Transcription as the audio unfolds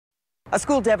A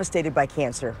school devastated by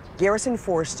cancer. Garrison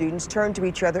Forest students turned to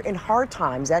each other in hard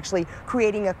times, actually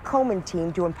creating a Komen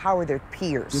team to empower their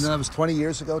peers. You know, that was 20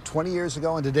 years ago,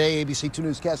 and today ABC 2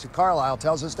 newscaster Carlisle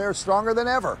tells us they're stronger than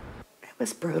ever. It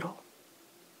was brutal.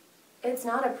 It's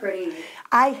not a pretty...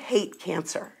 I hate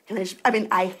cancer. And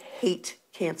I hate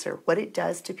cancer. What it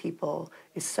does to people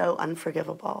is so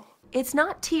unforgivable. It's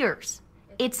not tears.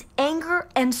 It's anger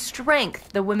and strength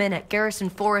the women at Garrison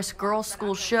Forest Girls'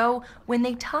 School show when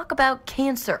they talk about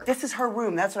cancer. This is her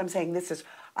room. That's what I'm saying.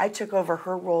 I took over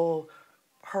her role,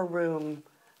 her room.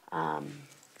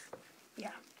 Yeah.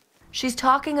 She's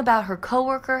talking about her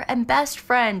coworker and best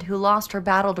friend who lost her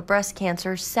battle to breast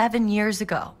cancer 7 years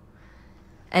ago.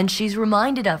 And she's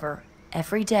reminded of her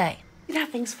every day. You know,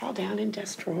 things fall down in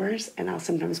desk drawers, and I'll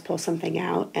sometimes pull something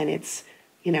out, and it's,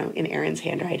 you know, in Erin's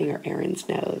handwriting or Erin's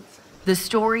notes. The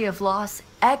story of loss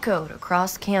echoed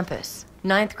across campus.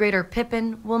 Ninth grader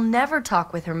Pippin will never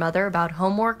talk with her mother about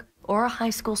homework or a high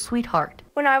school sweetheart.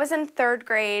 When I was in 3rd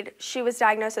grade, she was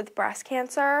diagnosed with breast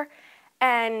cancer,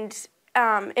 and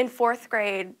in 4th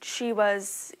grade, she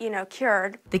was,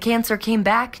 cured. The cancer came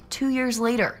back 2 years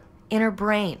later in her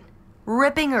brain,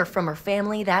 ripping her from her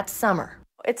family that summer.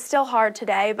 It's still hard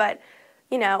today, but,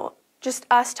 just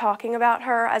us talking about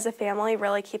her as a family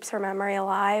really keeps her memory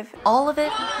alive. All of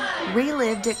it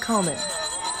relived at Komen.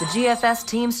 The GFS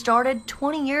team started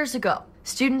 20 years ago.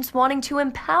 Students wanting to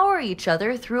empower each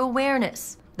other through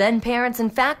awareness. Then parents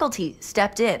and faculty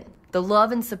stepped in. The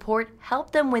love and support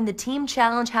helped them win the team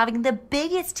challenge, having the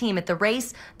biggest team at the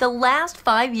race the last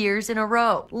 5 years in a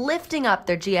row, lifting up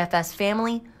their GFS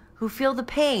family who feel the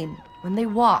pain when they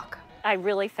walk. I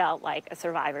really felt like a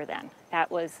survivor then.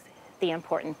 That was the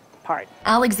important part.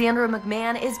 Alexandra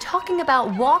McMahon is talking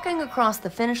about walking across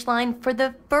the finish line for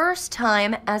the first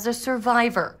time as a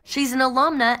survivor. She's an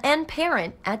alumna and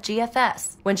parent at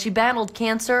GFS. When she battled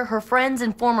cancer, her friends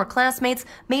and former classmates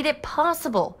made it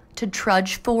possible to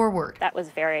trudge forward. That was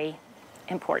very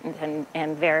important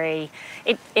and very,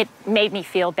 it made me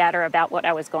feel better about what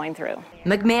I was going through.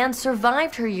 McMahon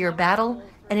survived her year battle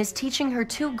and is teaching her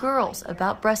 2 girls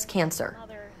about breast cancer.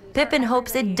 Pippin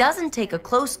hopes it doesn't take a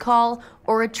close call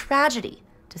or a tragedy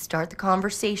to start the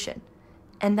conversation,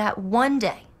 and that one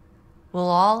day we'll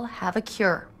all have a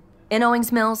cure. In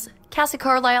Owings Mills, Cassie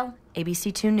Carlisle,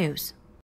 ABC 2 News.